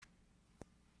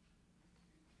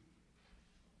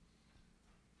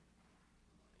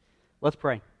Let's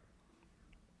pray.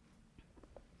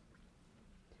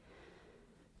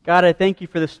 God, I thank you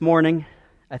for this morning.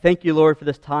 I thank you, Lord, for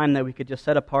this time that we could just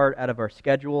set apart out of our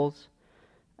schedules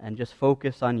and just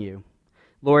focus on you.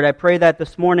 Lord, I pray that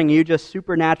this morning you just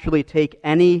supernaturally take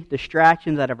any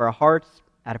distractions out of our hearts,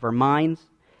 out of our minds.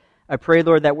 I pray,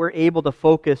 Lord, that we're able to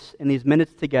focus in these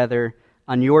minutes together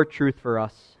on your truth for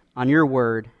us, on your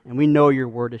word, and we know your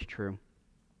word is true.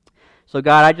 So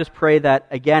God, I just pray that,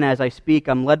 again, as I speak,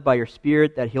 I'm led by your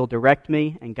Spirit, that he'll direct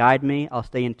me and guide me. I'll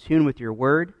stay in tune with your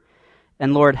word.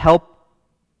 And Lord, help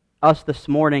us this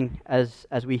morning as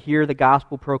we hear the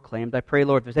gospel proclaimed. I pray,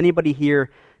 Lord, if there's anybody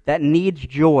here that needs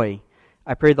joy,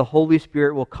 I pray the Holy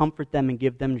Spirit will comfort them and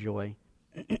give them joy.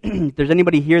 If there's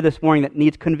anybody here this morning that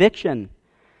needs conviction,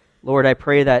 Lord, I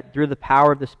pray that through the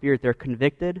power of the Spirit, they're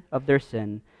convicted of their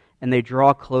sin and they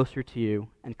draw closer to you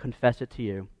and confess it to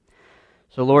you.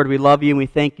 So, Lord, we love you and we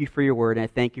thank you for your word, and I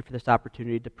thank you for this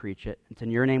opportunity to preach it. It's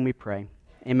in your name we pray.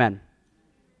 Amen.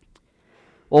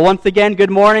 Well, once again,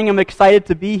 good morning. I'm excited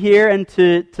to be here and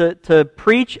to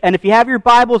preach. And if you have your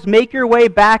Bibles, make your way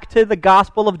back to the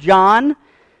Gospel of John.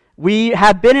 We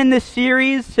have been in this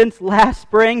series since last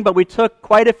spring, but we took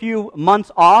quite a few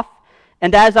months off.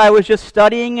 And as I was just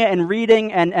studying and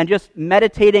reading and just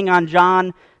meditating on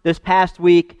John this past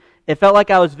week, it felt like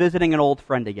I was visiting an old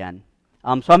friend again.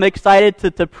 So I'm excited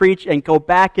to preach and go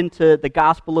back into the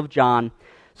Gospel of John.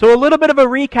 So a little bit of a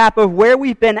recap of where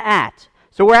we've been at.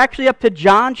 So we're actually up to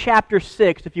John chapter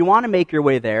 6, if you want to make your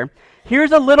way there.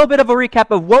 Here's a little bit of a recap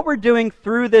of what we're doing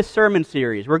through this sermon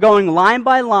series. We're going line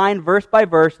by line, verse by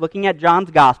verse, looking at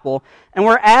John's Gospel, and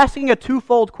we're asking a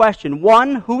twofold question.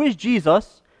 One, who is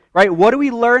Jesus? Right? What do we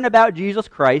learn about Jesus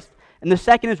Christ? And the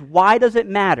second is, why does it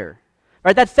matter?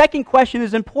 Right? That second question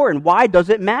is important. Why does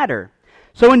it matter?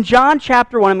 So in John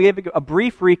chapter 1, I'm going to give a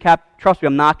brief recap. Trust me,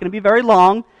 I'm not going to be very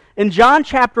long. In John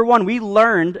chapter 1, we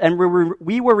learned and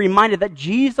we were reminded that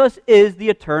Jesus is the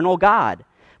eternal God.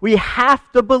 We have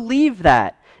to believe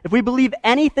that. If we believe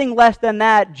anything less than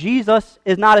that, Jesus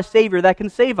is not a Savior that can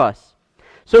save us.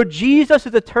 So Jesus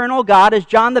is eternal God, as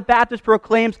John the Baptist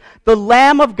proclaims, the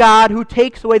Lamb of God who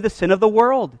takes away the sin of the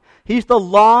world. He's the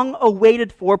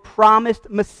long-awaited for, promised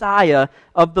Messiah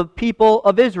of the people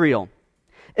of Israel.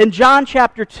 In John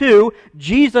chapter 2,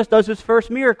 Jesus does his first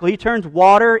miracle. He turns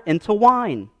water into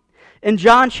wine. In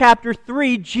John chapter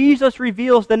 3, Jesus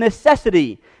reveals the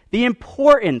necessity, the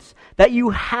importance that you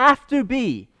have to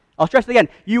be, I'll stress it again,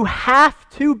 you have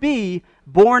to be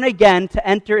born again to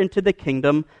enter into the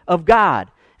kingdom of God.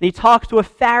 And he talks to a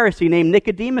Pharisee named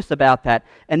Nicodemus about that.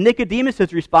 And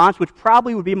Nicodemus' response, which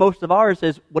probably would be most of ours,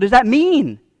 is, what does that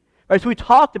mean? Right, so we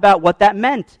talked about what that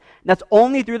meant. And that's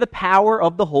only through the power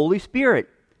of the Holy Spirit.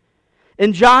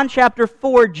 In John chapter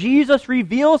 4, Jesus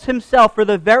reveals himself for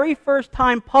the very first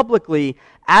time publicly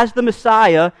as the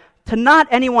Messiah to not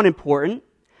anyone important,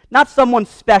 not someone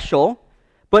special,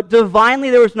 but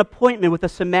divinely there was an appointment with a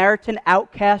Samaritan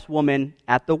outcast woman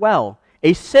at the well,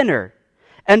 a sinner.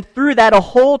 And through that, a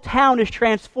whole town is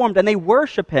transformed and they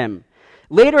worship him.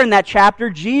 Later in that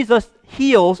chapter, Jesus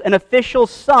heals an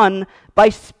official's son by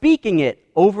speaking it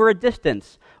over a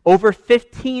distance, over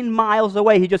 15 miles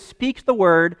away. He just speaks the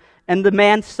word and the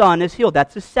man's son is healed.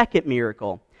 That's the second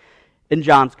miracle in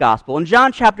John's gospel. In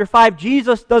John chapter 5,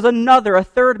 Jesus does a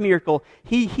third miracle.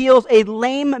 He heals a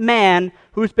lame man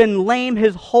who's been lame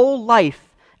his whole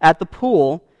life at the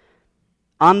pool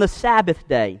on the Sabbath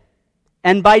day.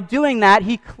 And by doing that,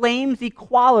 he claims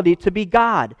equality to be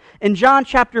God. In John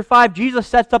chapter 5, Jesus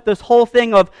sets up this whole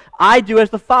thing of, I do as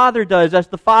the Father does. As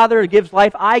the Father gives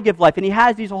life, I give life. And he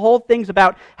has these whole things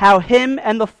about how him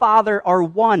and the Father are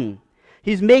one.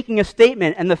 He's making a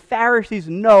statement, and the Pharisees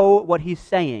know what he's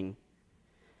saying.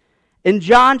 In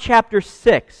John chapter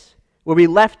 6, where we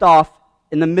left off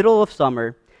in the middle of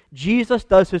summer, Jesus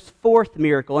does his fourth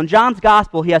miracle. In John's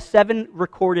gospel, he has 7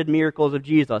 recorded miracles of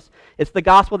Jesus. It's the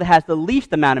gospel that has the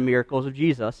least amount of miracles of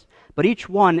Jesus, but each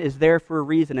one is there for a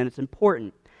reason, and it's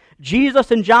important.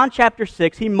 Jesus, in John chapter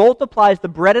 6, he multiplies the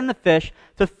bread and the fish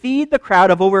to feed the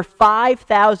crowd of over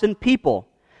 5,000 people.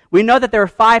 We know that there are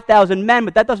 5,000 men,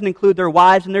 but that doesn't include their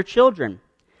wives and their children.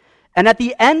 And at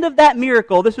the end of that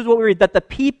miracle, this is what we read, that the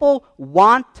people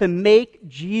want to make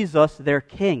Jesus their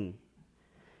king.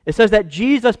 It says that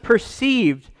Jesus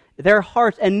perceived their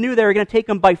hearts and knew they were going to take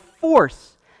him by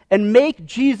force and make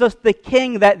Jesus the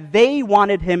king that they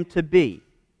wanted him to be.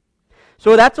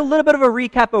 So that's a little bit of a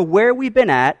recap of where we've been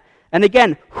at. And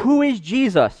again, who is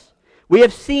Jesus? We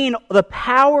have seen the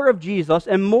power of Jesus,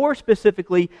 and more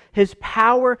specifically, his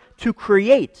power to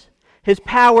create, his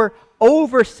power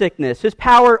over sickness, his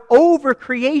power over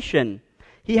creation.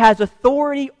 He has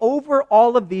authority over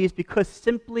all of these because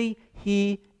simply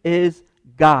he is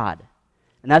God.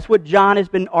 And that's what John has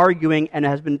been arguing and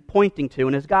has been pointing to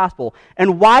in his gospel.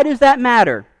 And why does that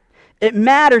matter? It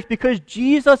matters because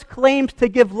Jesus claims to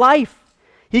give life.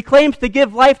 He claims to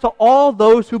give life to all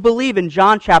those who believe. In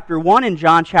John chapter 1, in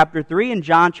John chapter 3, in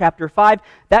John chapter 5,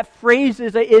 that phrase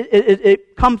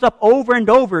it comes up over and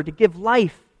over, to give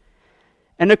life.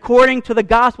 And according to the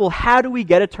gospel, how do we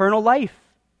get eternal life?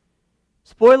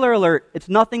 Spoiler alert, it's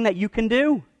nothing that you can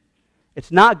do.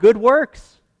 It's not good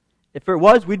works. If it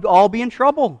was, we'd all be in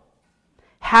trouble.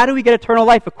 How do we get eternal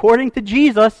life? According to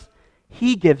Jesus,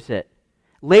 he gives it.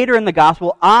 Later in the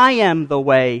gospel, I am the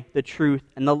way, the truth,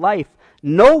 and the life.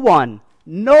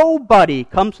 Nobody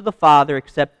comes to the Father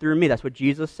except through me. That's what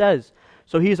Jesus says.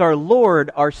 So he's our Lord,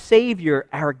 our Savior,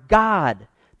 our God,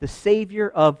 the Savior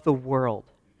of the world.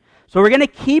 So we're going to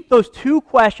keep those two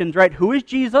questions, right? Who is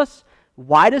Jesus?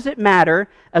 Why does it matter?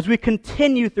 As we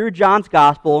continue through John's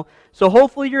gospel. So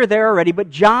hopefully you're there already.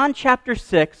 But John chapter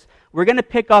 6, we're going to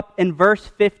pick up in verse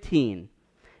 15.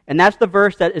 And that's the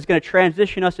verse that is going to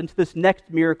transition us into this next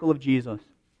miracle of Jesus.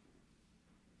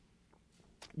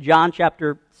 John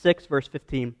chapter 6, verse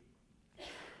 15.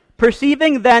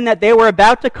 Perceiving then that they were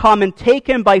about to come and take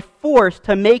him by force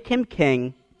to make him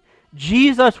king,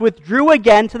 Jesus withdrew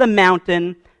again to the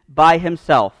mountain by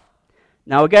himself.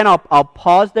 Now again, I'll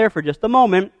pause there for just a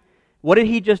moment. What did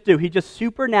he just do? He just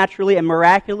supernaturally and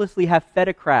miraculously have fed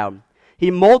a crowd.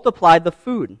 He multiplied the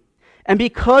food. And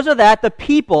because of that, the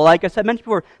people, like I said, mentioned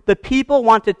before, the people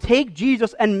want to take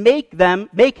Jesus and make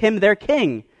him their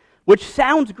king, which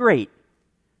sounds great.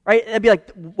 Right? It'd be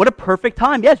like, what a perfect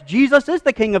time. Yes, Jesus is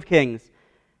the King of Kings.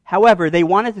 However, they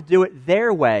wanted to do it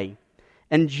their way.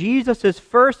 And Jesus'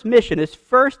 first mission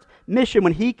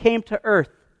when he came to earth,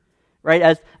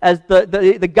 right, as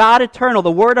the God eternal,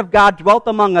 the Word of God dwelt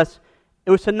among us,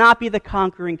 it was to not be the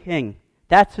conquering king.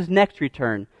 That's his next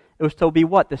return. It was to be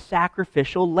what? The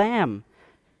sacrificial lamb.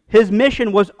 His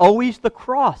mission was always the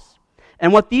cross.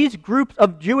 And what these groups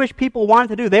of Jewish people wanted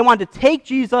to do, they wanted to take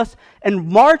Jesus and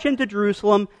march into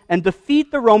Jerusalem and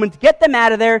defeat the Romans, get them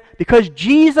out of there, because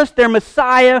Jesus, their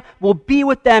Messiah, will be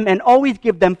with them and always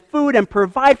give them food and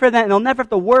provide for them, and they'll never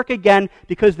have to work again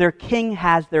because their king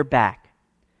has their back.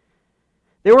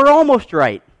 They were almost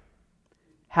right.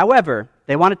 However,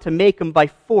 they wanted to make him by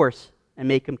force and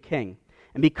make him king.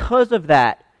 And because of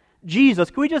that,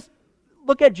 Jesus, can we just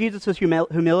look at Jesus'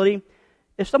 humility?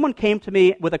 If someone came to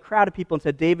me with a crowd of people and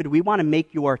said, David, we want to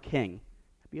make you our king,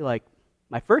 I'd be like,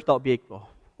 my first thought would be,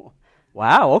 oh,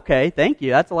 wow, okay, thank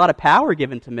you. That's a lot of power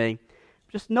given to me.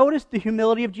 Just notice the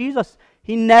humility of Jesus.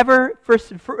 He never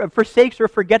forsakes or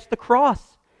forgets the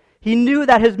cross. He knew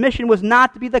that his mission was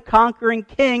not to be the conquering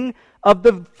king of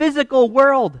the physical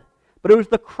world, but it was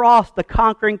the cross, the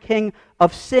conquering king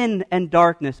of sin and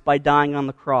darkness by dying on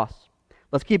the cross.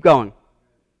 Let's keep going.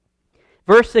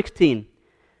 Verse 16.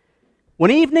 When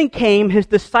evening came, his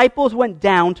disciples went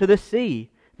down to the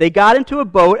sea. They got into a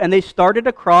boat and they started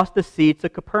across the sea to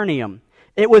Capernaum.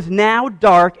 It was now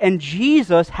dark and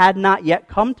Jesus had not yet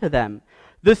come to them.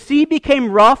 The sea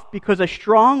became rough because a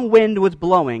strong wind was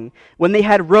blowing. When they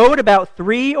had rowed about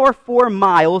 3 or 4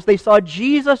 miles, they saw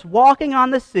Jesus walking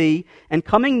on the sea and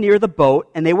coming near the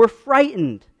boat, and they were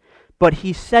frightened. But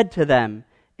he said to them,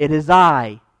 "It is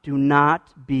I, do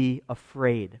not be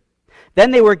afraid." Then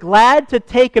they were glad to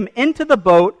take him into the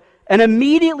boat, and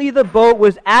immediately the boat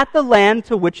was at the land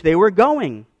to which they were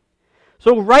going.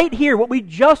 So right here, what we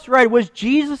just read was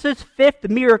Jesus' 5th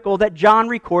miracle that John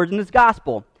records in his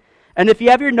gospel. And if you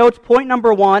have your notes, point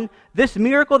number 1, this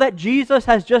miracle that Jesus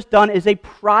has just done is a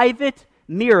private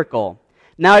miracle.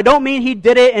 Now, I don't mean he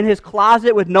did it in his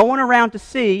closet with no one around to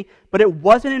see, but it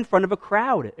wasn't in front of a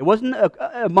crowd. It wasn't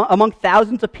among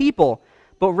thousands of people,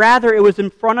 but rather it was in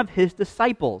front of his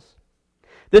disciples.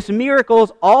 This miracle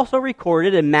is also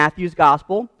recorded in Matthew's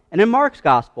gospel and in Mark's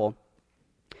gospel.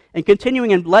 And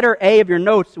continuing in letter A of your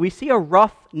notes, we see a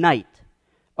rough night.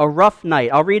 A rough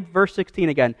night. I'll read verse 16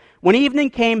 again. When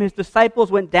evening came, his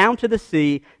disciples went down to the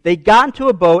sea. They got into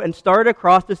a boat and started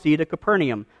across the sea to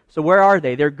Capernaum. So where are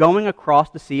they? They're going across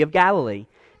the Sea of Galilee.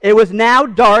 It was now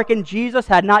dark and Jesus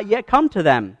had not yet come to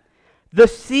them. The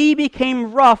sea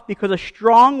became rough because a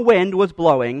strong wind was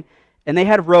blowing, and they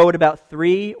had rowed about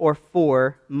 3 or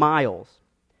 4 miles.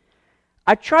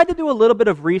 I tried to do a little bit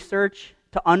of research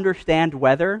to understand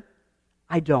weather.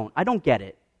 I don't get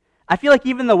it. I feel like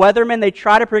even the weathermen, they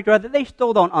try to predict weather, they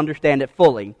still don't understand it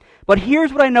fully. But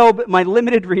here's what I know about my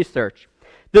limited research.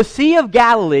 The Sea of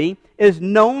Galilee is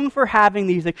known for having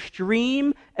these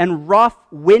extreme and rough,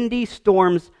 windy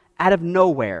storms out of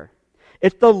nowhere.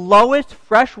 It's the lowest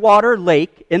freshwater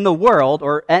lake in the world,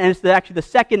 and it's actually the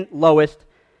second lowest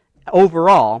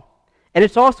overall. And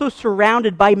it's also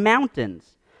surrounded by mountains.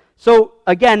 So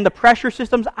again, the pressure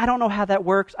systems, I don't know how that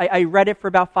works. I read it for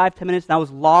about 5-10 minutes and I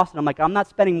was lost, and I'm like, I'm not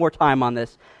spending more time on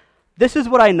this. This is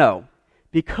what I know.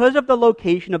 Because of the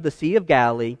location of the Sea of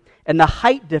Galilee and the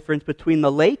height difference between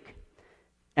the lake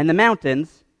and the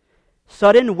mountains,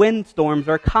 sudden windstorms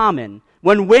are common.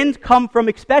 When winds come from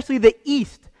especially the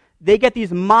east, they get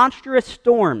these monstrous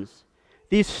storms,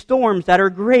 these storms that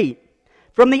are great.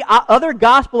 From the other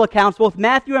gospel accounts, both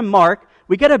Matthew and Mark,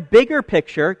 we get a bigger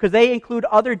picture because they include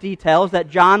other details that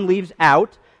John leaves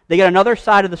out. They get another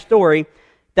side of the story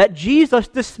that Jesus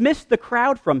dismissed the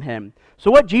crowd from him. So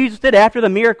what Jesus did after the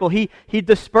miracle, he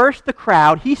dispersed the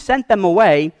crowd, he sent them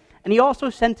away, and he also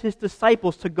sent his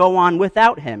disciples to go on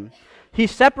without him. He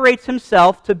separates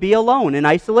himself to be alone in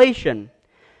isolation.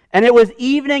 And it was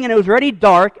evening and it was already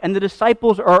dark, and the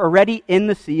disciples are already in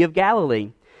the Sea of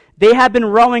Galilee. They had been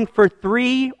rowing for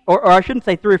 3 or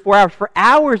 4 hours, for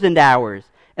hours and hours,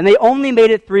 and they only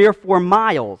made it 3 or 4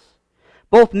 miles.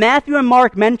 Both Matthew and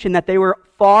Mark mention that they were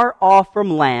far off from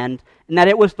land and that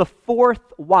it was the 4th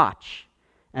watch.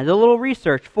 And a little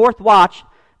research, 4th watch,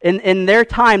 in their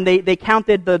time, they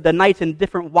counted the nights in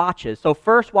different watches. So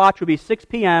first watch would be 6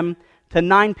 p.m. to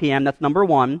 9 p.m., that's number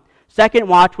 1. Second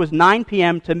watch was 9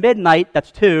 p.m. to midnight,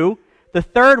 that's 2. The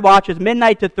third watch is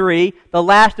midnight to 3. The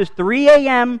last is 3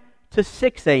 a.m. to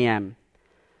 6 a.m.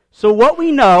 So what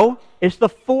we know is the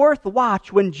 4th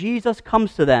watch when Jesus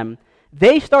comes to them.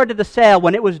 They started to sail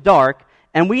when it was dark,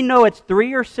 and we know it's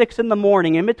 3 or 6 in the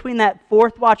morning, in between that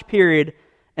 4th watch period,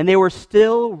 and they were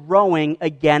still rowing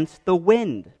against the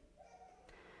wind.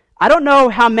 I don't know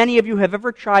how many of you have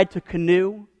ever tried to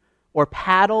canoe or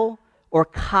paddle or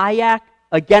kayak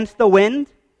against the wind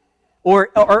or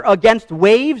against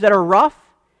waves that are rough.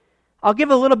 I'll give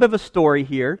a little bit of a story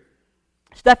here.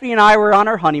 Stephanie and I were on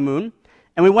our honeymoon,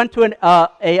 and we went to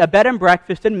a bed and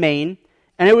breakfast in Maine,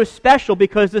 and it was special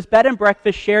because this bed and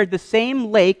breakfast shared the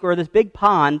same lake or this big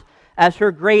pond as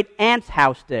her great aunt's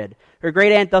house did. Her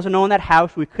great aunt doesn't own that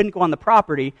house. We couldn't go on the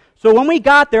property. So when we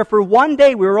got there, for one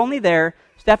day, we were only there,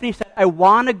 Stephanie said, I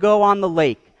want to go on the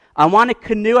lake. I want to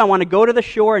canoe. I want to go to the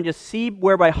shore and just see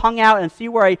where I hung out and see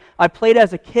where I played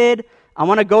as a kid. I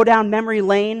want to go down memory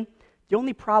lane. The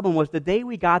only problem was the day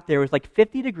we got there, it was like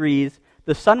 50 degrees.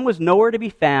 The sun was nowhere to be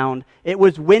found. It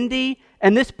was windy.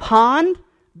 And this pond,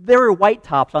 there were white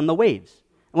tops on the waves.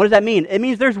 And what does that mean? It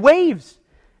means there's waves.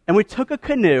 And we took a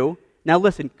canoe. Now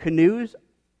listen, canoes,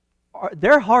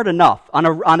 they're hard enough.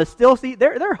 On a still sea,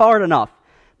 they're hard enough.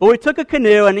 But we took a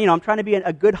canoe, and I'm trying to be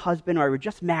a good husband, or we're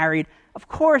just married. Of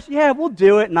course, yeah, we'll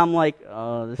do it. And I'm like,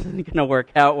 oh, this isn't going to work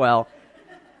out well.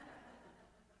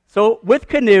 So with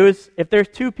canoes, if there's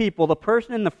 2 people, the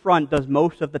person in the front does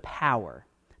most of the power.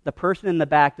 The person in the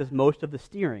back does most of the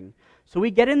steering. So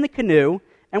we get in the canoe,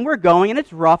 and we're going, and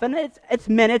it's rough, and it's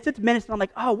minutes, and I'm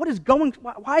like, oh, what is going,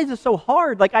 why is this so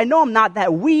hard? Like, I know I'm not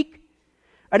that weak.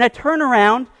 And I turn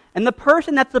around, and the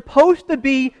person that's supposed to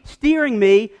be steering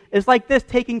me is like this,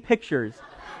 taking pictures.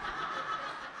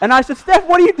 And I said, Steph,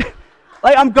 what are you doing?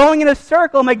 Like, I'm going in a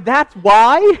circle. I'm like, that's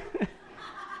why?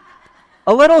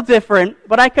 A little different,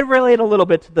 but I could relate a little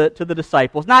bit to the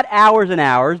disciples. Not hours and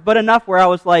hours, but enough where I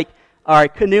was like, all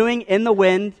right, canoeing in the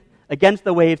wind against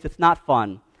the waves, it's not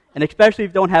fun. And especially if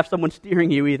you don't have someone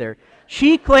steering you either.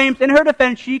 She claims, in her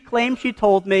defense, she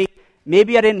told me,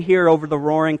 maybe I didn't hear over the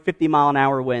roaring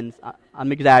 50-mile-an-hour winds.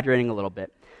 I'm exaggerating a little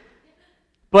bit.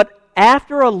 But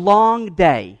after a long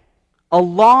day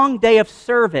of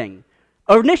serving,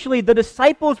 initially the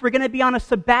disciples were going to be on a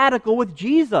sabbatical with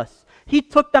Jesus. He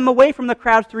took them away from the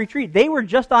crowds to retreat. They were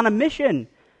just on a mission.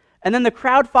 And then the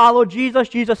crowd followed Jesus.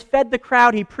 Jesus fed the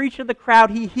crowd. He preached to the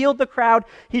crowd. He healed the crowd.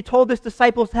 He told his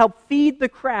disciples to help feed the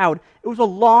crowd. It was a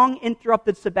long,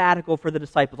 interrupted sabbatical for the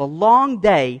disciples, a long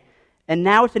day, and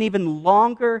now it's an even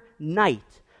longer night.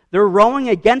 They're rowing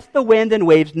against the wind and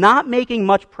waves, not making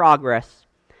much progress.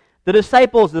 The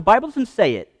disciples, the Bible doesn't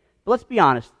say it, but let's be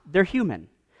honest, they're human.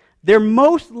 They're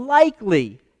most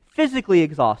likely physically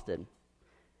exhausted,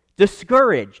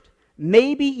 discouraged,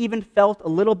 maybe even felt a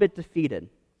little bit defeated.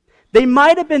 They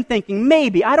might have been thinking,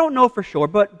 maybe, I don't know for sure,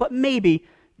 but maybe,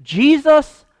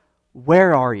 Jesus,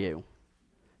 where are you?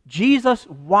 Jesus,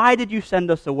 why did you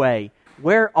send us away?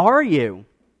 Where are you?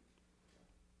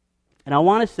 And I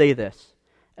want to say this,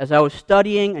 as I was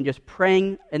studying and just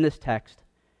praying in this text,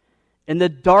 in the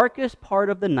darkest part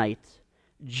of the night,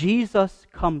 Jesus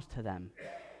comes to them.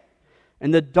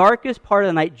 In the darkest part of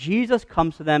the night, Jesus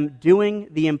comes to them doing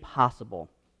the impossible.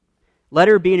 Let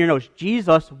her be in your notes.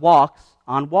 Jesus walks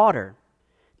on water.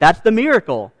 That's the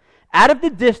miracle. Out of the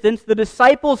distance, the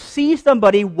disciples see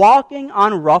somebody walking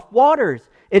on rough waters.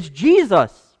 It's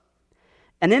Jesus.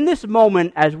 And in this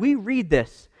moment, as we read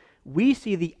this, we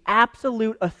see the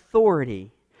absolute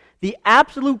authority, the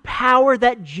absolute power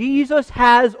that Jesus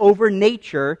has over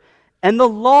nature and the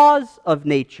laws of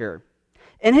nature.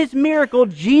 In his miracle,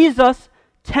 Jesus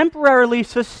temporarily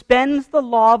suspends the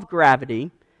law of gravity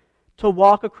to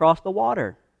walk across the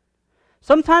water.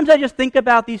 Sometimes I just think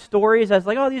about these stories as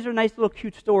like, oh, these are nice little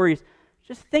cute stories.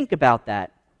 Just think about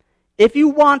that. If you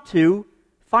want to,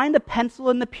 find a pencil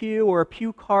in the pew or a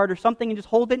pew card or something and just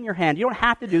hold it in your hand. You don't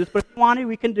have to do this, but if you want to,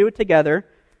 we can do it together.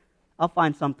 I'll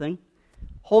find something.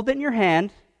 Hold it in your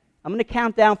hand. I'm going to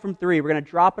count down from 3. We're going to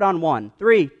drop it on 1.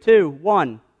 3, 2,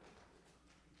 1.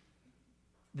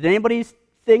 Did anybody's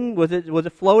thing, was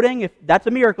it floating? If that's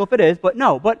a miracle if it is, but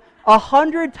no. But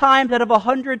 100 times out of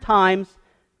 100 times,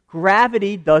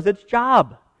 gravity does its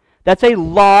job. That's a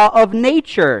law of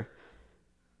nature.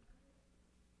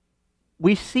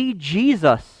 We see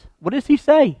Jesus. What does he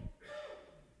say?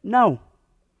 No.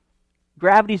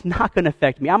 Gravity's not going to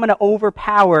affect me. I'm going to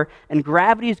overpower, and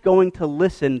gravity's going to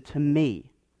listen to me.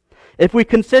 If we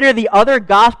consider the other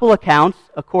gospel accounts,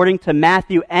 according to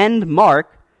Matthew and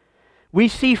Mark, we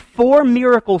see 4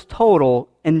 miracles total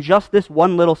in just this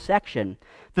one little section.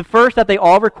 The first that they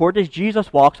all record is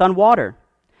Jesus walks on water.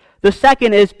 The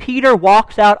second is Peter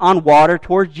walks out on water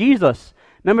towards Jesus.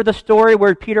 Remember the story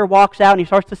where Peter walks out and he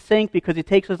starts to sink because he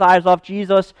takes his eyes off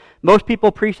Jesus? Most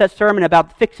people preach that sermon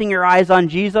about fixing your eyes on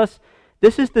Jesus.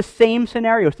 This is the same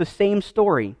scenario. It's the same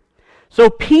story. So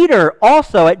Peter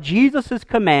also, at Jesus'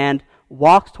 command,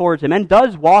 walks towards him and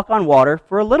does walk on water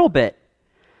for a little bit.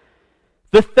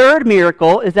 The third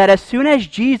miracle is that as soon as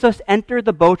Jesus entered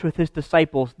the boat with his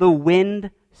disciples, the wind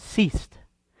ceased.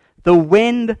 The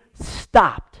wind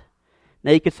stopped.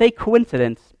 Now you could say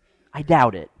coincidence. I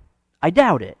doubt it. I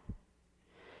doubt it.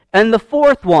 And the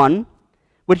fourth one,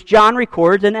 which John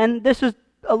records, and this is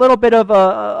a little bit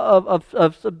of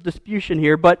some disputation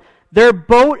here, but their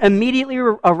boat immediately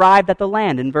arrived at the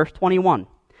land in verse 21.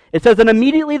 It says, and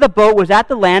immediately the boat was at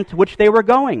the land to which they were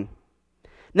going.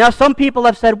 Now some people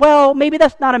have said, well, maybe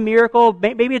that's not a miracle.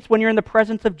 Maybe it's when you're in the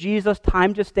presence of Jesus,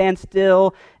 time just stands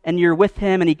still, and you're with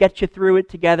him, and he gets you through it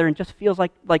together, and just feels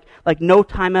like no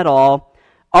time at all.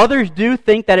 Others do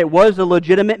think that it was a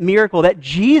legitimate miracle, that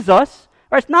Jesus,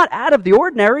 or it's not out of the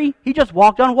ordinary, he just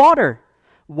walked on water.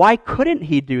 Why couldn't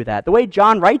he do that? The way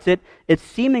John writes it, it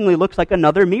seemingly looks like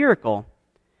another miracle.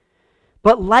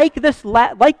 But like this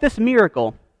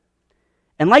miracle,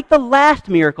 and like the last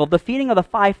miracle, the feeding of the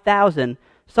 5,000,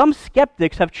 some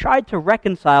skeptics have tried to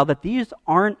reconcile that these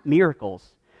aren't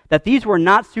miracles, that these were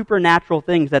not supernatural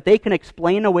things, that they can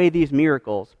explain away these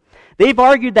miracles. They've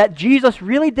argued that Jesus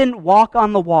really didn't walk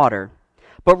on the water,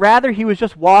 but rather he was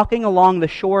just walking along the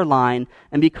shoreline,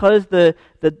 and because the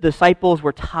disciples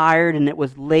were tired and it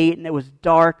was late and it was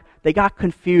dark, they got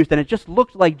confused, and it just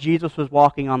looked like Jesus was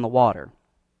walking on the water.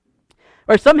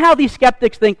 Or somehow these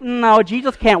skeptics think, no,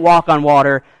 Jesus can't walk on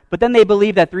water, but then they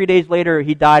believe that 3 days later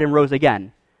he died and rose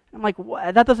again. I'm like,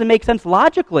 that doesn't make sense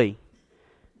logically.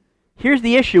 Here's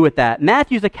the issue with that.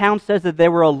 Matthew's account says that they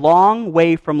were a long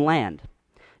way from land.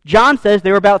 John says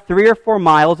they were about 3 or 4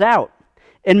 miles out.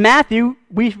 In Matthew,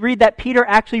 we read that Peter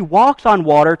actually walks on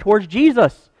water towards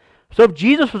Jesus. So if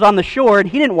Jesus was on the shore and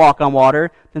he didn't walk on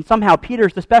water, then somehow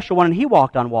Peter's the special one and he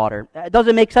walked on water. It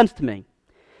doesn't make sense to me.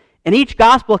 In each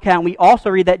gospel account, we also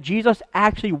read that Jesus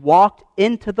actually walked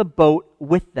into the boat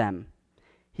with them.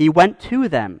 He went to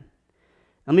them.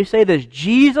 Let me say this.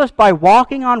 Jesus, by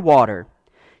walking on water,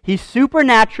 he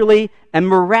supernaturally and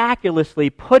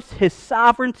miraculously puts his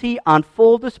sovereignty on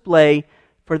full display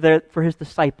for his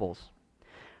disciples.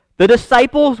 The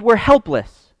disciples were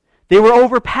helpless. They were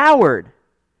overpowered.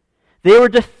 They were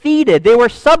defeated. They were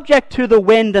subject to the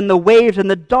wind and the waves and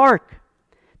the dark.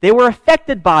 They were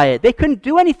affected by it. They couldn't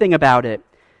do anything about it.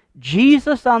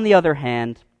 Jesus, on the other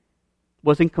hand,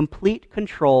 was in complete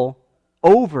control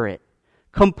over it.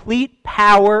 Complete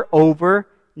power over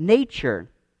nature.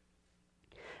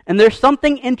 And there's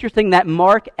something interesting that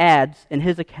Mark adds in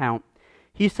his account.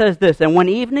 He says this, and when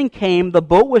evening came, the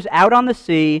boat was out on the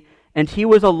sea, and he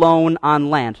was alone on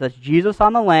land. So that's Jesus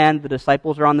on the land, the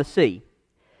disciples are on the sea.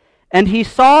 And he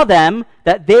saw them,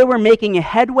 that they were making a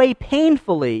headway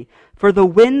painfully, for the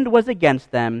wind was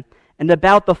against them. And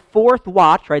about the 4th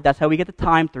watch, right, that's how we get the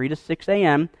time, 3 to 6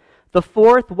 a.m., the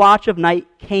 4th watch of night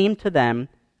came to them.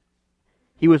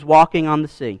 He was walking on the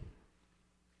sea.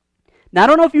 Now, I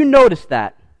don't know if you noticed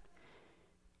that.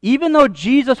 Even though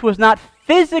Jesus was not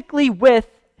physically with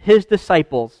his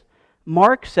disciples,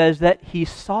 Mark says that he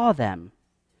saw them.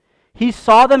 He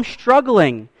saw them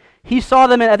struggling. He saw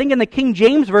them, I think in the King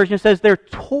James Version it says they're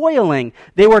toiling.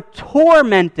 They were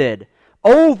tormented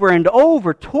over and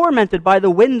over, tormented by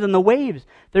the winds and the waves.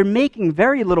 They're making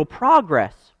very little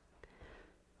progress.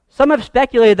 Some have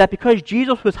speculated that because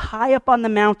Jesus was high up on the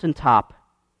mountaintop,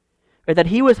 right, that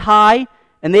he was high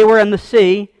and they were in the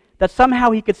sea, that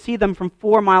somehow he could see them from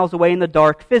 4 miles away in the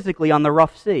dark physically on the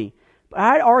rough sea. But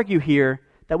I'd argue here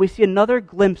that we see another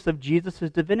glimpse of Jesus'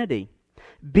 divinity.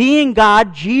 Being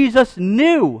God, Jesus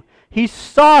knew. He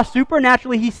saw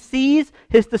supernaturally, he sees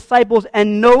his disciples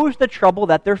and knows the trouble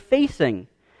that they're facing.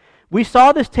 We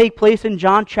saw this take place in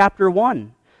John chapter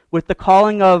 1 with the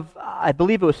calling of, I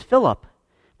believe it was Philip,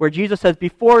 where Jesus says,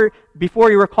 before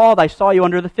you were called, I saw you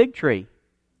under the fig tree.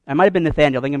 It might have been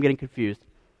Nathanael, I think I'm getting confused.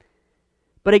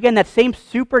 But again, that same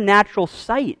supernatural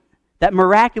sight, that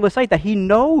miraculous sight that he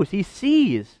knows, he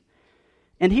sees.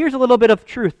 And here's a little bit of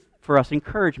truth for us,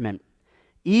 encouragement.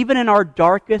 Even in our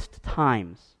darkest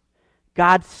times,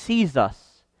 God sees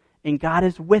us and God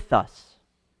is with us.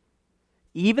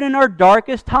 Even in our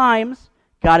darkest times,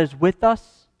 God is with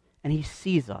us and he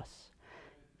sees us.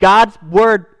 God's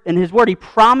word, in his word, he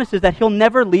promises that he'll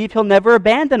never leave, he'll never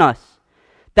abandon us.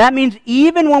 That means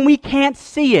even when we can't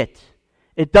see it,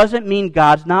 it doesn't mean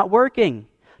God's not working.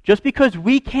 Just because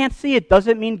we can't see it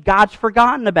doesn't mean God's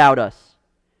forgotten about us.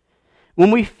 When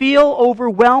we feel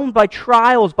overwhelmed by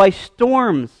trials, by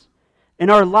storms in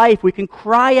our life, we can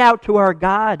cry out to our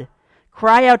God,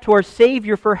 cry out to our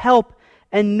Savior for help,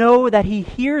 and know that he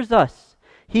hears us.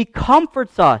 He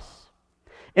comforts us.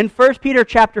 In 1 Peter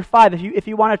chapter 5, if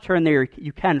you want to turn there,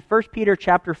 you can. 1 Peter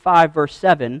chapter 5, verse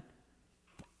 7,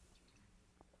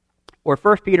 or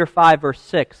 1 Peter 5, verse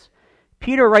 6,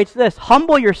 Peter writes this,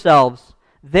 "Humble yourselves,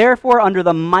 therefore, under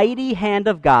the mighty hand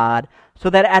of God, so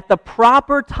that at the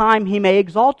proper time he may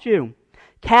exalt you,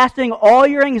 casting all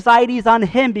your anxieties on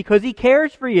him because he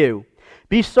cares for you.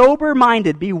 Be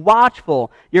sober-minded, be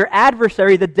watchful. Your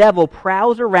adversary, the devil,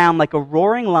 prowls around like a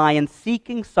roaring lion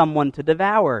seeking someone to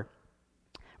devour.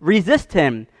 Resist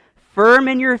him, firm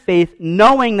in your faith,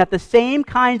 knowing that the same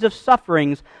kinds of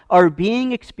sufferings are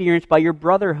being experienced by your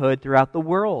brotherhood throughout the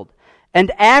world.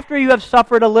 And after you have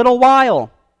suffered a little while,"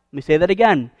 let me say that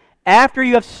again, "after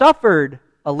you have suffered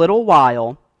a little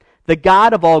while, the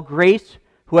God of all grace,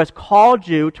 who has called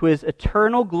you to his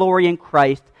eternal glory in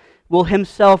Christ, will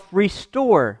himself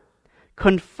restore,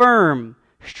 confirm,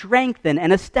 strengthen,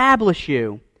 and establish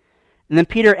you." And then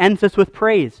Peter ends this with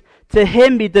praise. "To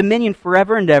him be dominion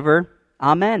forever and ever.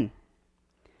 Amen."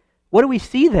 What do we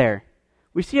see there?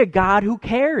 We see a God who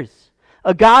cares.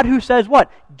 A God who says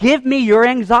what? Give me your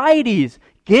anxieties.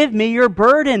 Give me your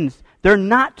burdens. They're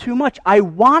not too much. I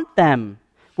want them.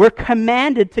 We're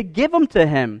commanded to give them to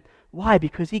him. Why?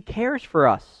 Because he cares for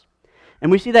us.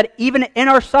 And we see that even in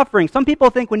our suffering. Some people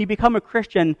think when you become a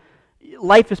Christian,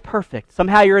 life is perfect.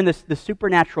 Somehow you're in this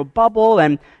supernatural bubble,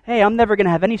 and hey, I'm never going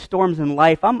to have any storms in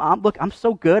life. I'm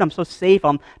so good. I'm so safe.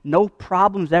 No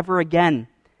problems ever again.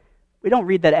 We don't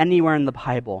read that anywhere in the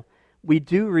Bible. We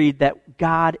do read that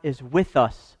God is with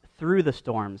us through the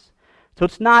storms. So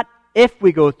it's not if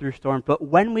we go through storms, but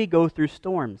when we go through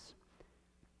storms.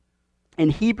 In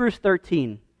Hebrews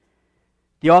 13,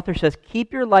 the author says,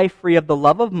 "Keep your life free of the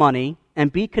love of money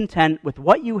and be content with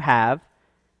what you have."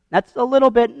 That's a little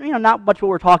bit, not much what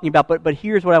we're talking about, but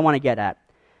here's what I want to get at.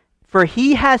 "For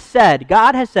he has said,"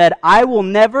 God has said, "I will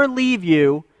never leave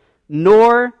you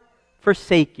nor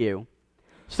forsake you."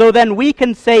 So then we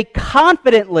can say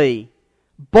confidently,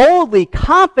 boldly,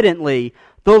 confidently,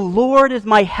 "The Lord is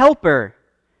my helper.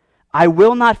 I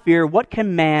will not fear. What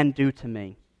can man do to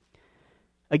me?"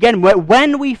 Again,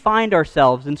 when we find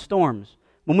ourselves in storms,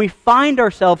 when we find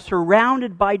ourselves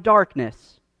surrounded by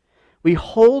darkness, we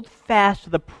hold fast to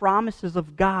the promises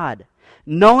of God,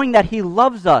 knowing that he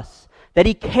loves us, that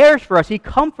he cares for us, he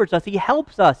comforts us, he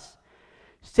helps us.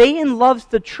 Satan loves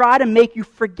to try to make you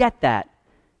forget that.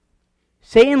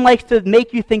 Satan likes to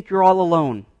make you think you're all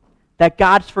alone, that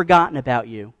God's forgotten about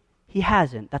you. He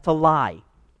hasn't. That's a lie.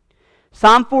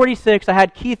 Psalm 46, I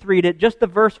had Keith read it, just the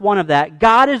verse 1 of that.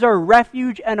 "God is our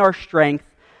refuge and our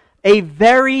strength, a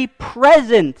very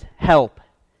present help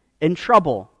in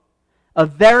trouble." A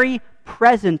very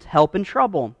present help in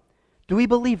trouble. Do we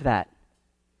believe that?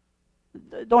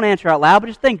 Don't answer out loud, but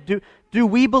just think, do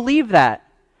we believe that?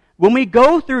 When we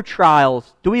go through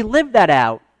trials, do we live that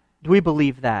out? Do we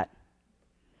believe that?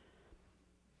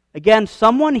 Again,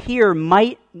 someone here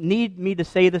might need me to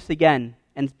say this again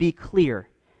and be clear.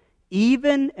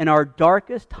 Even in our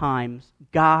darkest times,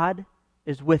 God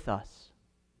is with us.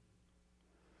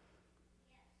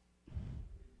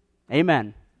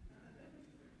 Amen.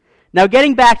 Now,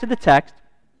 getting back to the text,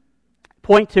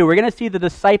 point 2, we're going to see the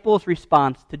disciples'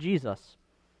 response to Jesus.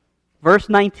 Verse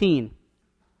 19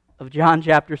 of John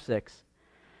chapter 6.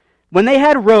 When they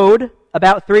had rowed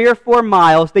about 3 or 4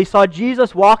 miles, they saw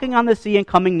Jesus walking on the sea and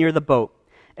coming near the boat.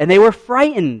 And they were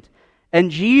frightened.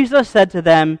 And Jesus said to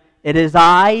them, "It is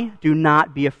I, do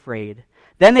not be afraid."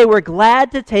 Then they were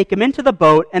glad to take him into the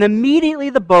boat, and immediately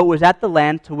the boat was at the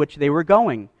land to which they were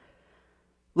going.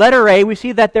 Letter A, we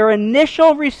see that their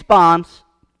initial response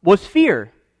was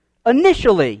fear.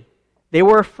 Initially, they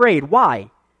were afraid. Why?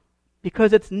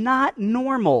 Because it's not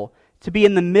normal to be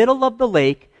in the middle of the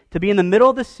lake, to be in the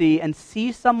middle of the sea, and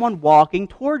see someone walking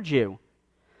towards you.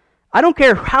 I don't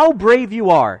care how brave you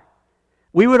are.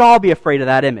 We would all be afraid of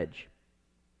that image.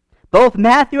 Both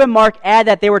Matthew and Mark add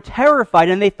that they were terrified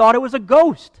and they thought it was a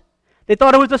ghost. They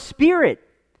thought it was a spirit.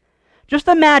 Just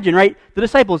imagine, right? The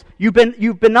disciples, you've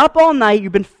been up all night,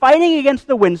 you've been fighting against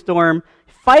the windstorm,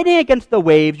 fighting against the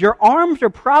waves, your arms are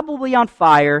probably on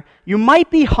fire, you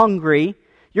might be hungry,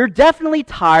 you're definitely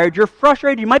tired, you're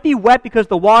frustrated, you might be wet because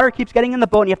the water keeps getting in the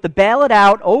boat and you have to bail it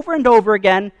out over and over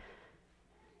again.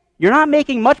 You're not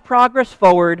making much progress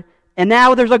forward, and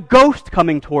now there's a ghost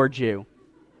coming towards you.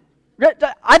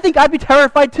 I think I'd be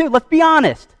terrified too, let's be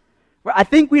honest. I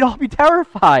think we'd all be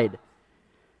terrified.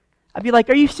 I'd be like,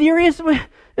 are you serious?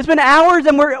 It's been hours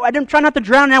and I'm trying not to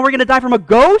drown, now we're going to die from a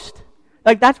ghost?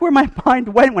 Like, that's where my mind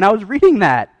went when I was reading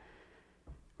that.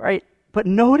 Right? But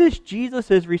notice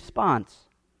Jesus' response.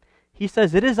 He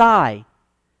says, "It is I."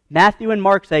 Matthew and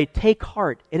Mark say, "Take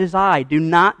heart, it is I, do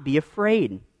not be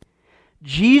afraid."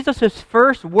 Jesus'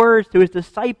 first words to his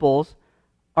disciples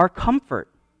are comfort.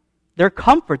 Their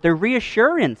comfort, their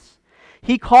reassurance.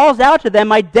 He calls out to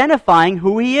them identifying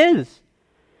who he is.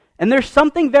 And there's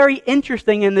something very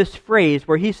interesting in this phrase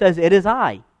where he says, "It is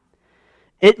I."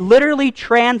 It literally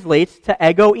translates to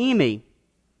ego eimi.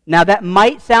 Now that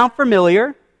might sound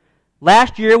familiar.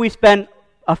 Last year we spent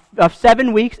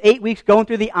 7 weeks, 8 weeks going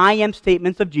through the I am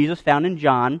statements of Jesus found in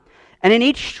John. And in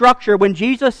each structure, when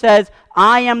Jesus says,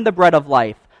 "I am the bread of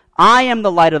life, I am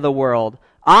the light of the world,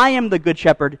 I am the good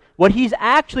shepherd," what he's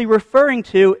actually referring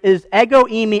to is ego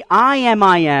eimi, I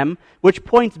am, which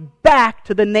points back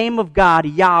to the name of God,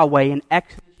 Yahweh, in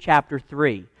Exodus chapter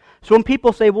 3. So when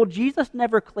people say, well, Jesus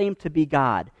never claimed to be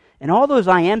God, in all those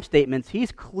I am statements,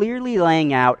 he's clearly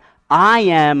laying out, I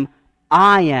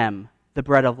am the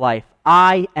bread of life.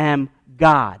 I am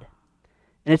God.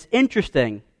 And it's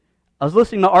interesting. I was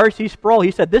listening to R.C. Sproul. He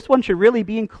said this one should really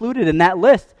be included in that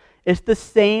list. It's the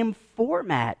same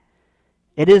format.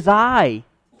 It is I,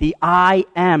 the I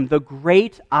am, the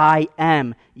great I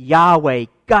am, Yahweh,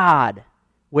 God,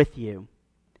 with you.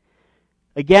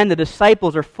 Again, the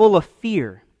disciples are full of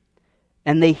fear,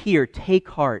 and they hear, "Take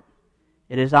heart,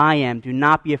 it is I am, do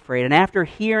not be afraid." And after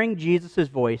hearing Jesus'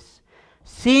 voice,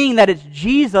 seeing that it's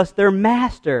Jesus, their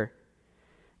master,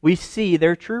 we see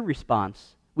their true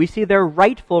response. We see their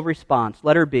rightful response.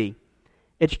 Letter B.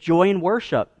 It's joy in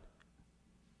worship.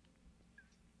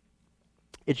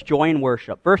 It's joy in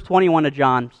worship. Verse 21 of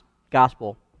John's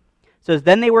Gospel says,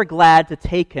 "Then they were glad to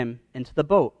take him into the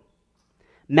boat."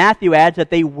 Matthew adds that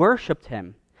they worshiped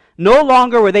him. No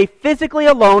longer were they physically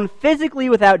alone, physically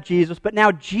without Jesus, but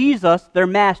now Jesus, their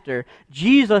master,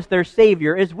 Jesus, their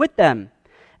Savior, is with them.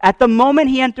 At the moment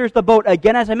he enters the boat,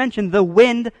 again, as I mentioned, the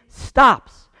wind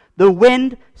stops. The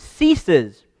wind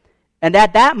ceases. And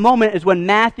at that moment is when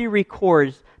Matthew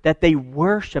records that they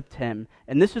worshiped him.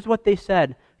 And this is what they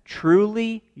said,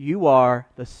 "Truly you are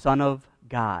the Son of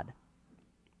God."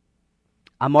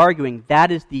 I'm arguing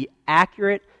that is the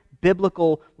accurate,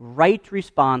 biblical, right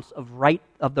response of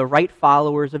the right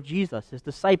followers of Jesus, his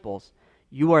disciples.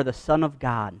 You are the Son of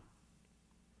God.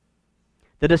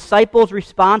 The disciples'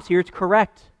 response here is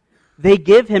correct. They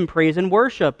give him praise and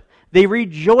worship. They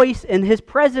rejoice in his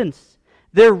presence.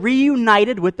 They're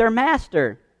reunited with their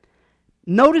master.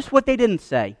 Notice what they didn't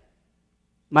say.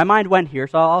 My mind went here,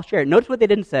 so I'll share it. Notice what they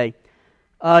didn't say.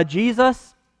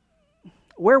 Jesus,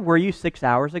 where were you 6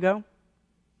 hours ago?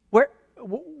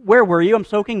 Where were you? I'm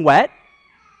soaking wet.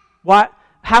 Why?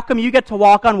 How come you get to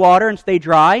walk on water and stay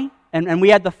dry, and we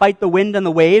had to fight the wind and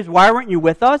the waves? Why weren't you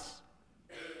with us?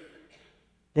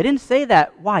 They didn't say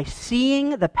that. Why?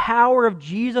 Seeing the power of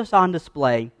Jesus on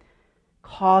display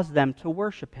caused them to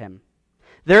worship him.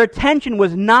 Their attention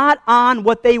was not on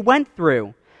what they went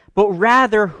through, but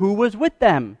rather who was with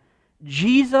them.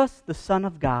 Jesus, the Son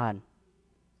of God.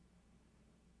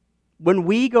 When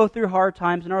we go through hard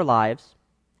times in our lives,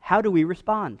 how do we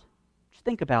respond? Just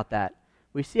think about that.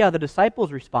 We see how the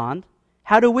disciples respond.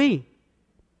 How do we?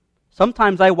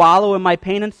 Sometimes I wallow in my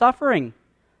pain and suffering.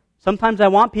 Sometimes I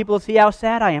want people to see how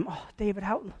sad I am. Oh, David,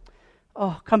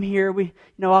 come here.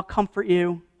 I'll comfort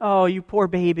you. Oh, you poor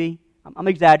baby. I'm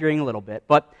exaggerating a little bit,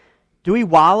 but do we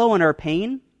wallow in our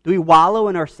pain? Do we wallow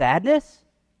in our sadness?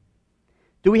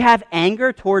 Do we have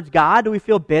anger towards God? Do we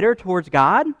feel bitter towards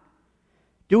God?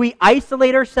 Do we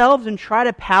isolate ourselves and try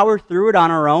to power through it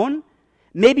on our own?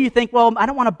 Maybe you think, well, I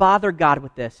don't want to bother God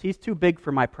with this. He's too big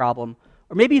for my problem.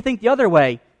 Or maybe you think the other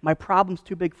way, my problem's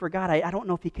too big for God. I don't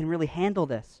know if he can really handle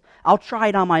this. I'll try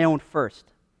it on my own first.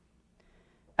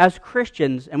 As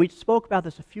Christians, and we spoke about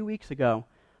this a few weeks ago,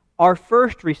 our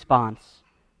first response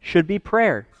should be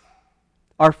prayer.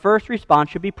 Our first response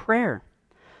should be prayer.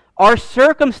 Our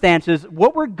circumstances,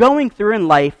 what we're going through in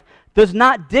life, does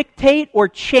not dictate or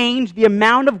change the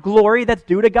amount of glory that's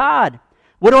due to God.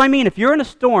 What do I mean? If you're in a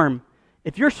storm,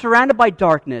 if you're surrounded by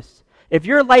darkness, if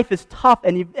your life is tough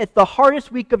and it's the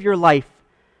hardest week of your life,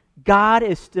 God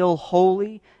is still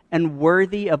holy and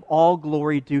worthy of all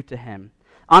glory due to him.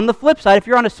 On the flip side, if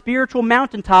you're on a spiritual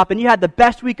mountaintop and you had the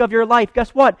best week of your life,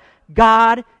 guess what?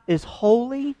 God is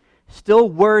holy, still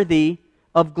worthy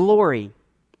of glory.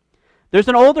 There's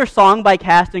an older song by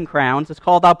Casting Crowns. It's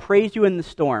called I'll Praise You in the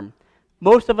Storm.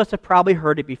 Most of us have probably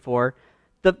heard it before.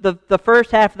 The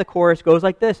first half of the chorus goes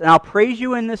like this, and I'll praise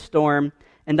you in this storm,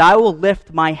 and I will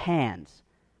lift my hands.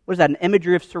 What is that? An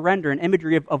imagery of surrender, an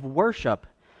imagery of worship.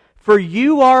 For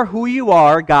you are who you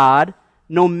are, God,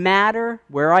 no matter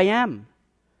where I am.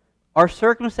 Our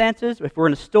circumstances, if we're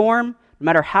in a storm, no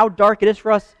matter how dark it is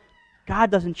for us,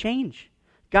 God doesn't change.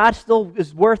 God still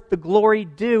is worth the glory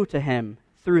due to him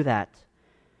through that.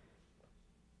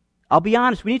 I'll be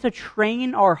honest, we need to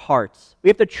train our hearts. We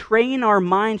have to train our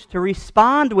minds to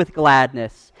respond with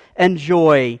gladness and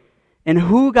joy in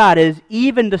who God is,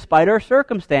 even despite our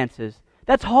circumstances.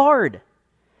 That's hard.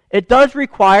 It does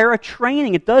require a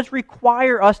training. It does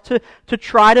require us to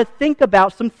try to think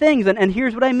about some things. And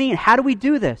here's what I mean. How do we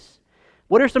do this?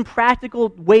 What are some practical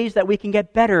ways that we can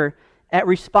get better at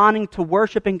responding to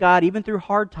worshiping God even through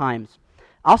hard times?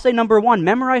 I'll say number one,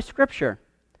 memorize Scripture.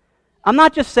 I'm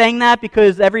not just saying that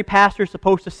because every pastor is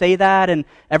supposed to say that and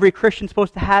every Christian is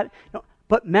supposed to have, no,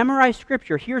 but memorize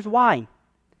Scripture. Here's why.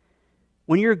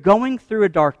 When you're going through a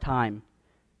dark time,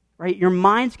 right, your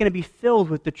mind's going to be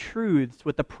filled with the truths,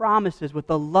 with the promises, with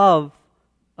the love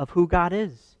of who God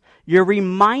is. You're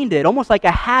reminded, almost like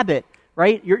a habit,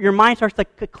 right? Your mind starts to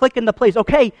click into place.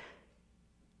 Okay,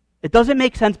 it doesn't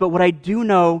make sense, but what I do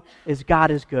know is God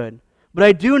is good. What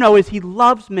I do know is he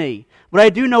loves me. What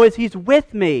I do know is he's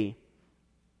with me.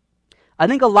 I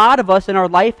think a lot of us in our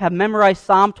life have memorized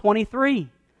Psalm 23.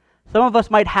 Some of us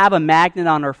might have a magnet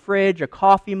on our fridge, a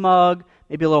coffee mug,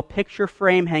 maybe a little picture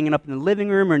frame hanging up in the living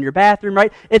room or in your bathroom,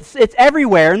 right? It's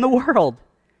everywhere in the world.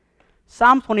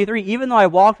 Psalm 23, even though I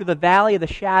walk through the valley of the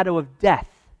shadow of death,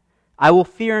 I will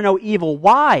fear no evil.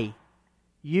 Why?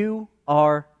 You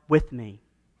are with me.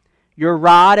 Your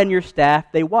rod and your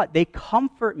staff, they what? They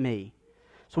comfort me.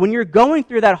 So when you're going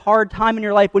through that hard time in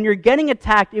your life, when you're getting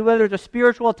attacked, whether it's a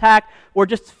spiritual attack or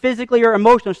just physically or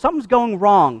emotionally, something's going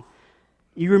wrong,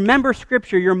 you remember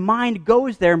Scripture, your mind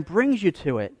goes there and brings you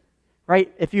to it,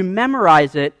 right? If you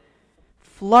memorize it,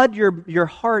 flood your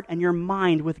heart and your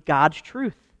mind with God's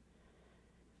truth.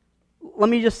 Let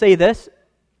me just say this.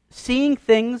 Seeing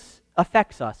things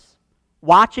affects us.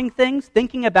 Watching things,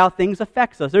 thinking about things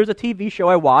affects us. There's a TV show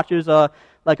I watch. There's a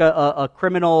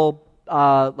criminal,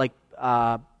 a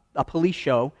police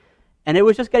show, and it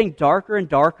was just getting darker and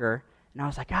darker, and I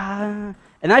was like, and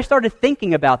I started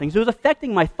thinking about things. It was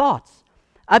affecting my thoughts.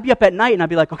 I'd be up at night, and I'd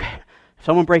be like, okay, if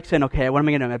someone breaks in, okay, what am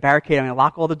I going to do? I'm going to barricade, I'm going to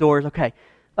lock all the doors, okay.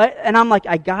 And I'm like,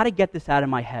 I got to get this out of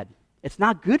my head. It's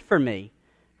not good for me,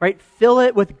 right? Fill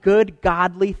it with good,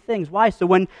 godly things. Why? So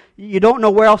when you don't know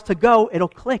where else to go, it'll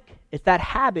click. It's that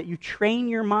habit. You train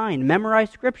your mind. Memorize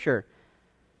Scripture.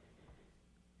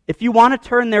 If you want to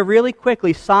turn there really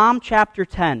quickly, Psalm chapter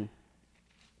 10.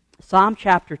 Psalm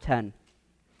chapter 10.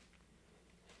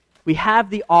 We have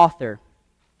the author.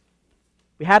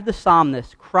 We have the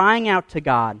psalmist crying out to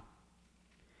God.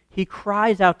 He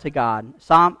cries out to God.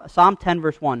 Psalm 10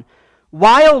 verse 1.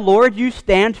 Why, O Lord, you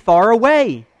stand far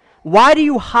away? Why do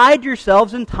you hide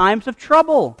yourselves in times of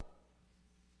trouble?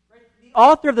 The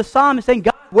author of the psalm is saying,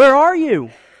 God, where are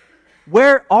you?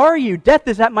 Where are you? Death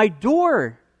is at my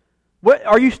door.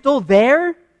 Are you still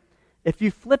there? If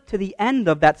you flip to the end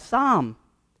of that psalm,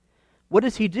 what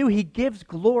does he do? He gives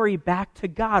glory back to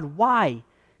God. Why?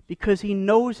 Because he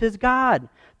knows his God.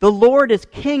 The Lord is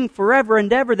king forever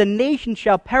and ever. The nation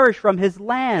shall perish from his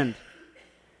land.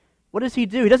 What does he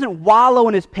do? He doesn't wallow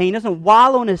in his pain, doesn't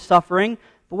wallow in his suffering.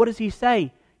 But what does he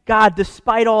say? God,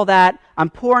 despite all that, I'm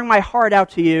pouring my heart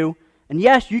out to you. And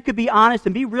yes, you could be honest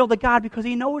and be real to God because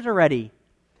he knows already.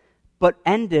 But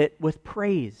end it with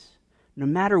praise. no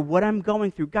matter what I'm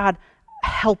going through, God,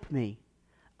 help me.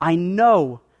 I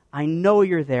know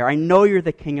you're there. I know you're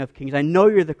the King of Kings. I know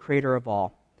you're the creator of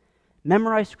all.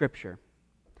 Memorize Scripture.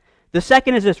 The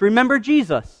second is this: remember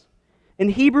Jesus. In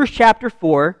Hebrews chapter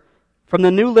 4, from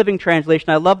the New Living Translation,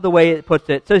 I love the way it puts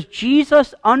it. It says,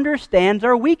 Jesus understands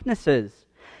our weaknesses,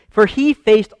 for he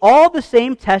faced all the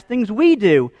same testings we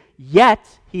do,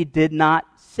 yet he did not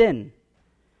sin.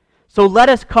 So let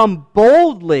us come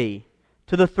boldly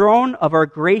to the throne of our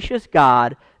gracious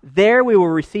God. There we will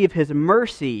receive his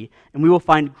mercy, and we will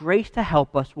find grace to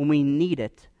help us when we need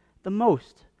it the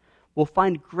most. We'll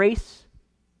find grace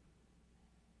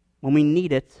when we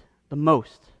need it the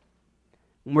most.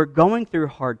 When we're going through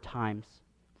hard times,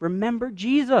 remember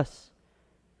Jesus.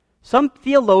 Some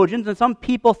theologians and some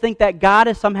people think that God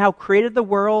has somehow created the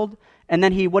world, and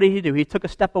then what did he do? He took a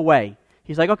step away.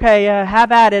 He's like, okay,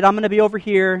 have at it. I'm going to be over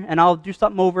here, and I'll do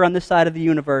something over on this side of the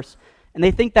universe. And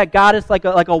they think that God is like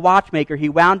a watchmaker. He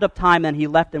wound up time, and he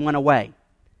left and went away.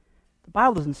 The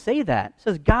Bible doesn't say that. It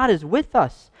says God is with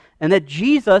us, and that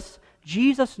Jesus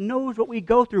knows what we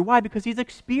go through. Why? Because he's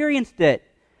experienced it.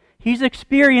 He's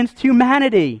experienced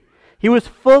humanity. He was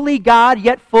fully God,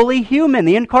 yet fully human.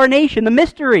 The incarnation, the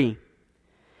mystery.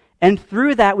 And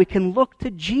through that, we can look to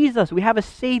Jesus. We have a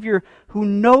Savior who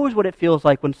knows what it feels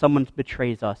like when someone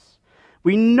betrays us.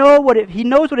 He knows what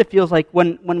it feels like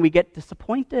when we get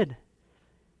disappointed,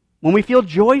 when we feel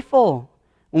joyful,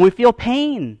 when we feel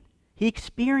pain. He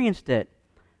experienced it.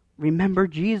 Remember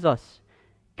Jesus.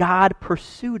 God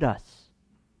pursued us.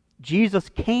 Jesus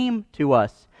came to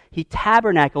us. He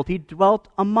tabernacled. He dwelt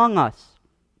among us.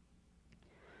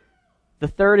 The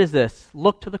third is this: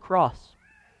 look to the cross.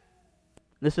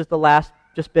 This is the last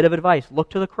just bit of advice. Look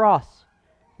to the cross.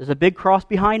 There's a big cross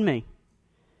behind me.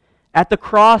 At the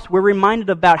cross, we're reminded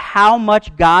about how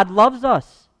much God loves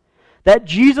us. That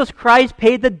Jesus Christ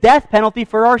paid the death penalty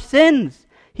for our sins.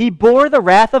 He bore the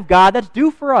wrath of God that's due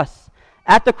for us.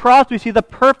 At the cross, we see the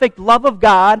perfect love of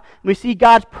God. We see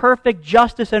God's perfect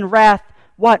justice and wrath,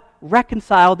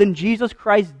 reconciled in Jesus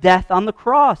Christ's death on the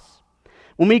cross.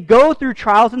 When we go through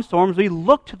trials and storms, we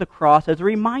look to the cross as a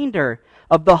reminder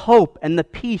of the hope and the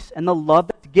peace and the love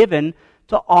that's given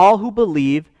to all who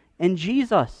believe in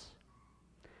Jesus.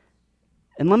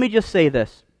 And let me just say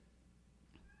this.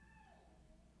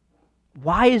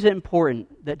 Why is it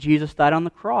important that Jesus died on the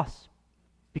cross?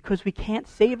 Because we can't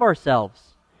save ourselves.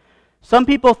 Some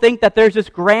people think that there's this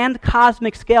grand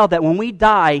cosmic scale that when we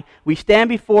die, we stand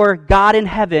before God in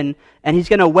heaven, and he's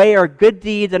going to weigh our good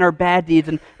deeds and our bad deeds,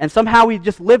 and somehow we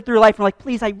just live through life and we're like,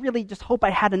 please, I really just hope I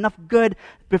had enough good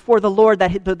before the Lord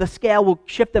that the scale will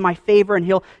shift in my favor and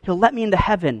he'll let me into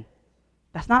heaven.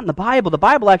 That's not in the Bible. The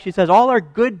Bible actually says all our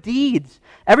good deeds,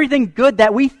 everything good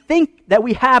that we think that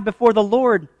we have before the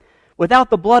Lord,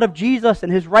 without the blood of Jesus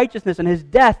and his righteousness and his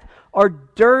death, are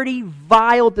dirty,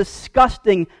 vile,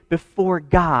 disgusting before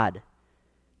God.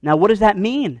 Now, what does that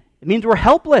mean? It means we're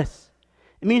helpless.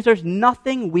 It means there's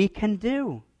nothing we can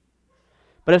do.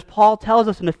 But as Paul tells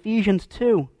us in Ephesians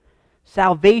 2,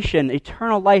 salvation,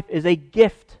 eternal life, is a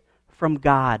gift from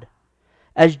God.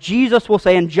 As Jesus will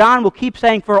say, and John will keep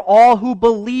saying, for all who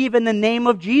believe in the name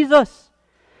of Jesus.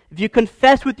 If you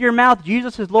confess with your mouth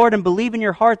Jesus is Lord and believe in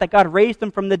your heart that God raised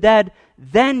him from the dead,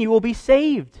 then you will be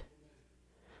saved.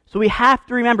 So we have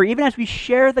to remember, even as we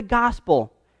share the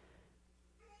gospel,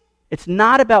 it's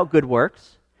not about good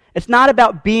works. It's not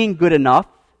about being good enough,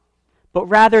 but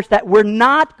rather it's that we're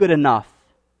not good enough.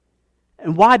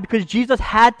 And why? Because Jesus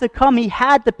had to come. He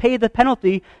had to pay the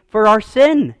penalty for our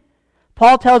sin.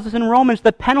 Paul tells us in Romans,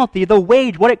 the penalty, the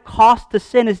wage, what it costs to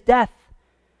sin is death.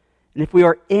 And if we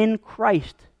are in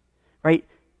Christ, right,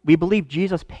 we believe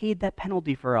Jesus paid that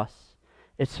penalty for us.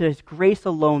 It's his grace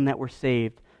alone that we're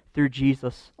saved, through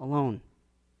Jesus alone.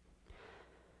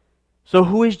 So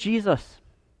who is Jesus?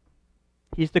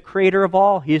 He's the creator of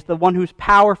all. He's the one who's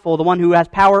powerful, the one who has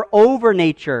power over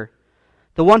nature,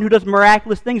 the one who does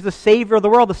miraculous things, the Savior of the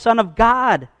world, the Son of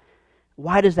God.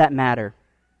 Why does that matter?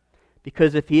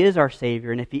 Because if he is our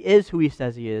Savior, and if he is who he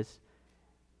says he is,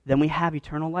 then we have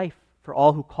eternal life for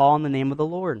all who call on the name of the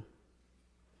Lord.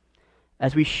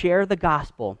 As we share the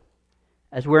gospel,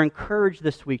 as we're encouraged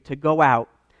this week to go out,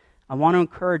 I want to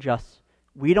encourage us,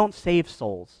 we don't save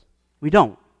souls. We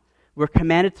don't. We're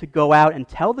commanded to go out and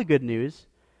tell the good news,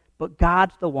 but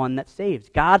God's the one that saves.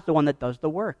 God's the one that does the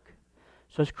work.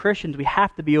 So as Christians, we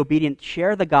have to be obedient,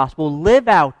 share the gospel, live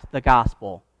out the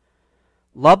gospel.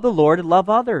 Love the Lord and love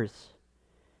others.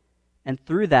 And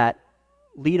through that,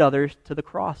 lead others to the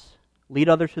cross. Lead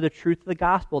others to the truth of the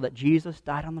gospel that Jesus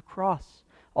died on the cross.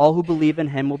 All who believe in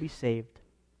him will be saved.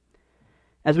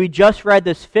 As we just read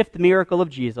this fifth miracle of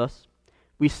Jesus,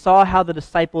 we saw how the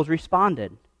disciples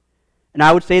responded. And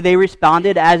I would say they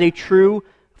responded as a true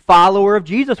follower of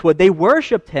Jesus would. They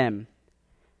worshiped him.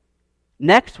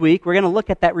 Next week, we're going to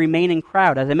look at that remaining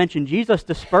crowd. As I mentioned, Jesus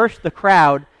dispersed the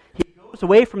crowd. He goes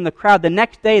away from the crowd. The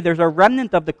next day, there's a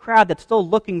remnant of the crowd that's still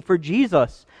looking for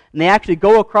Jesus. And they actually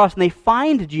go across and they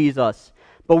find Jesus.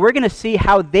 But we're going to see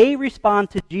how they respond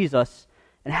to Jesus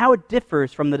and how it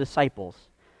differs from the disciples.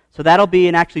 So that'll be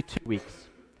in actually 2 weeks.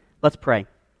 Let's pray.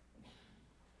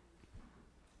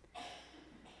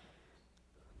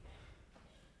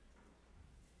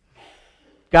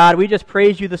 God, we just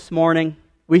praise you this morning.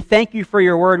 We thank you for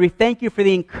your word. We thank you for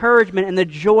the encouragement and the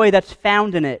joy that's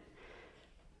found in it.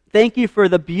 Thank you for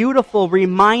the beautiful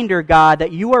reminder, God,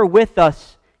 that you are with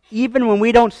us. Even when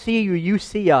we don't see you, you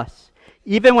see us.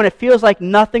 Even when it feels like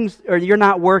you're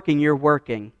not working, you're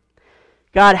working.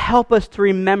 God, help us to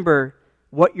remember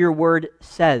what your word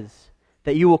says,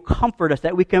 that you will comfort us,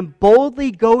 that we can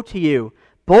boldly go to you,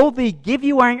 boldly give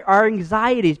you our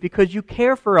anxieties because you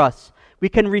care for us. We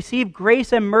can receive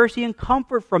grace and mercy and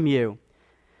comfort from you.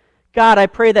 God, I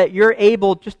pray that you're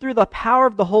able, just through the power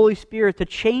of the Holy Spirit, to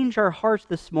change our hearts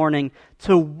this morning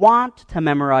to want to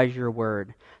memorize your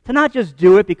word. To not just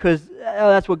do it because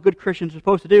that's what good Christians are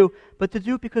supposed to do, but to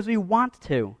do it because we want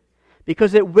to.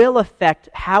 Because it will affect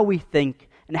how we think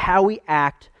and how we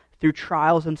act through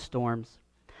trials and storms.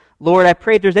 Lord, I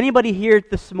pray if there's anybody here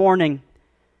this morning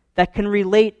that can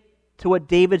relate to what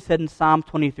David said in Psalm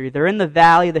 23. They're in the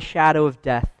valley of the shadow of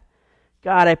death.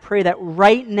 God, I pray that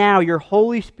right now your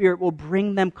Holy Spirit will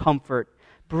bring them comfort.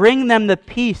 Bring them the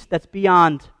peace that's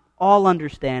beyond all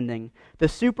understanding. The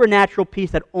supernatural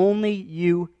peace that only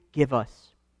you give us.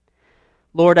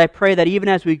 Lord, I pray that even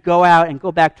as we go out and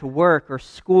go back to work or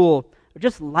school or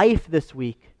just life this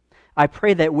week, I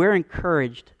pray that we're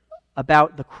encouraged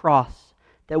about the cross.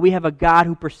 That we have a God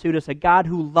who pursued us, a God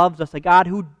who loves us, a God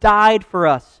who died for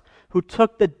us, who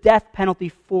took the death penalty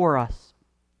for us.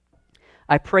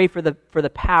 I pray for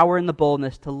the power and the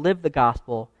boldness to live the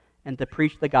gospel and to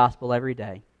preach the gospel every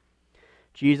day.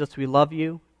 Jesus, we love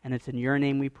you, and it's in your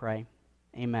name we pray.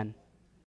 Amen.